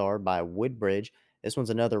All-Star by Woodbridge. This one's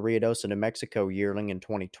another Ruidoso, New Mexico yearling in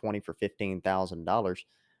 2020 for $15,000.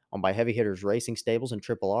 Owned by Heavy Hitters Racing Stables and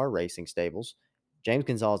Triple R Racing Stables. James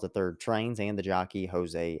Gonzalez III trains, and the jockey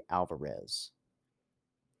Jose Alvarez.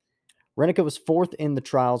 Renica was 4th in the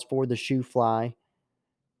trials for the Shoe Fly,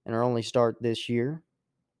 and her only start this year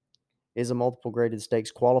is a multiple graded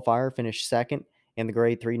stakes qualifier. Finished 2nd in the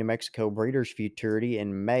Grade 3 New Mexico Breeders' Futurity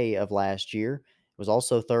in May of last year. Was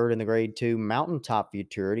also 3rd in the Grade 2 Mountaintop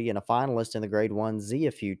Futurity and a finalist in the Grade 1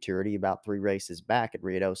 Zia Futurity about 3 races back at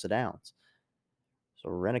Ruidoso Downs. So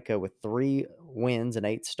Renica with 3 wins and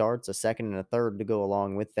 8 starts, a 2nd and a 3rd to go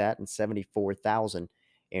along with that, and $74,000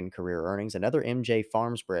 in career earnings. Another MJ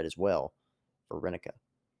Farms bred as well for Renica.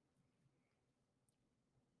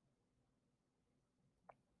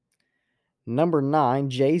 Number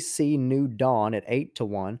 9, JC New Dawn at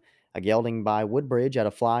 8-1. A gelding by Woodbridge out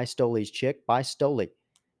of Fly Stoley's Chick by Stoley.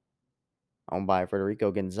 Owned by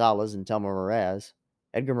Federico Gonzalez and Telma Moraz.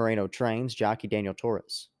 Edgar Moreno trains, jockey Daniel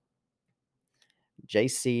Torres.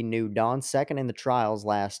 JC New Dawn, 2nd in the trials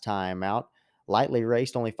last time out. Lightly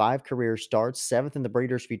raced, only 5 career starts. 7th in the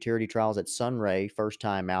Breeders' Futurity Trials at Sunray, first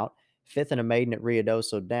time out. 5th in a maiden at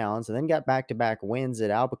Ruidoso Downs, and then got back-to-back wins at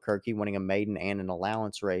Albuquerque, winning a maiden and an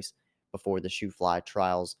allowance race before the Shoe Fly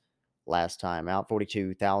Trials last time out.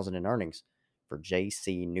 $42,000 in earnings for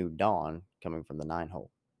JC New Dawn coming from the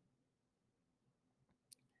 9-hole.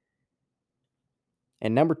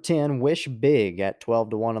 And number 10, Wish Big at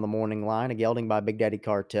 12-1 on the morning line. A gelding by Big Daddy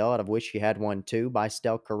Cartel out of Wish You Had One Too by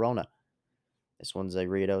Stel Corona. This one's a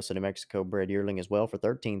Ruidoso, New Mexico bred yearling as well for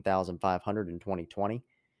 $13,500 in 2020.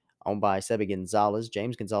 Owned by Sebi Gonzalez,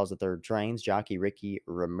 James Gonzalez III trains, jockey Ricky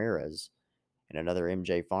Ramirez. And another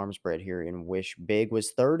MJ Farms bred here in Wish Big.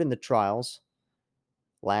 Was 3rd in the trials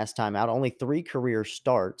last time out. Only 3 career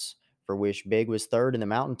starts for Wish Big. Was 3rd in the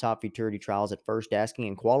Mountaintop Futurity Trials at First Asking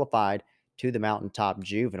and qualified to the Mountaintop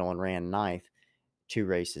Juvenile and ran 9th 2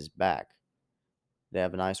 races back. They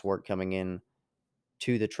have a nice work coming in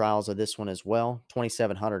to the trials of this one as well.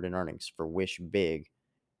 $2,700 in earnings for Wish Big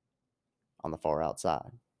on the far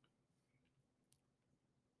outside.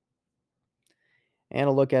 And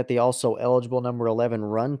a look at the also eligible number 11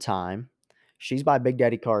 Runtime. She's by Big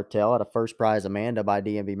Daddy Cartel at a First Prize Amanda by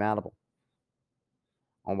DMV Mountable.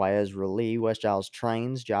 Owned by Ezra Lee, West Giles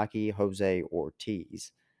trains, jockey Jose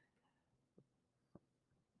Ortiz.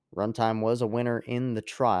 Runtime was a winner in the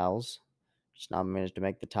trials. Just not managed to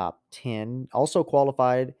make the top 10. Also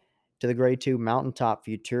qualified to the Grade 2 Mountaintop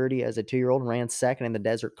Futurity as a 2-year-old. Ran 2nd in the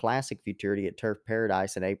Desert Classic Futurity at Turf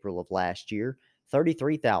Paradise in April of last year.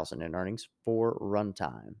 $33,000 in earnings for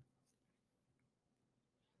Runtime.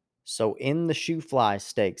 So in the Shoe Fly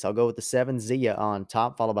Stakes, I'll go with the 7 Zia on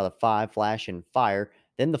top, followed by the 5 Flash and Fire.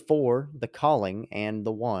 Then the 4, the Calling, and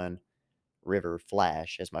the 1, River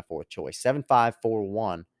Flash as my 4th choice. 7, 5, 4,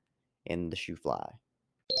 1 in the Shoe Fly.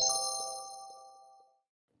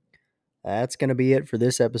 That's going to be it for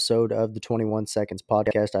this episode of the 21 Seconds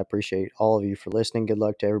Podcast. I appreciate all of you for listening. Good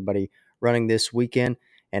luck to everybody running this weekend.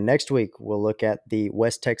 And next week, we'll look at the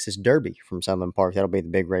West Texas Derby from Sunland Park. That'll be the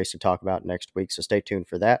big race to talk about next week, so stay tuned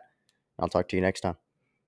for that. I'll talk to you next time.